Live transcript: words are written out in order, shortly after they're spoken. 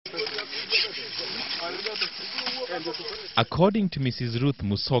According to Mrs. Ruth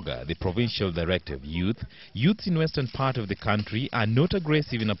Musoga, the Provincial Director of Youth, youths in western part of the country are not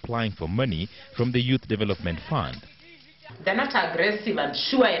aggressive in applying for money from the Youth Development Fund. They're not aggressive and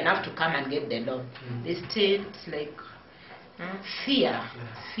sure enough to come and get the loan. They stay like fear.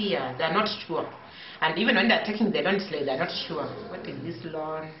 They're not sure. And even when they're taking the loan, it's like they're not sure. What is this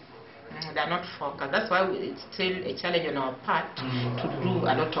loan? They're not focused. That's why it's still a challenge on our part to do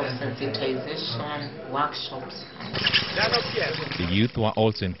a lot of sensitization, workshops. The youth were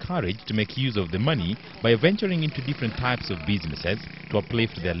also encouraged to make use of the money by venturing into different types of businesses to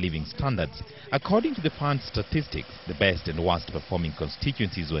uplift their living standards. According to the fund's statistics, the best and worst performing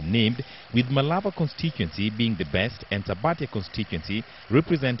constituencies were named, with Malava constituency being the best and Sabatia constituency,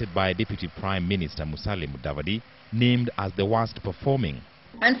 represented by Deputy Prime Minister Musalia Mudavadi, named as the worst performing.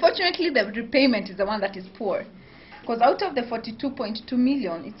 Unfortunately, the repayment is the one that is poor, because out of the 42.2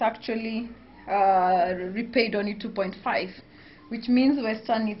 million, it's actually repaid only 2.5, which means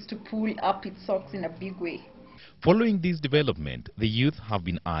Western needs to pull up its socks in a big way. Following this development, the youth have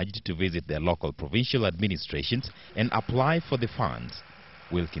been urged to visit their local provincial administrations and apply for the funds.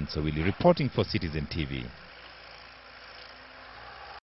 Wilkins Sowili reporting for Citizen TV.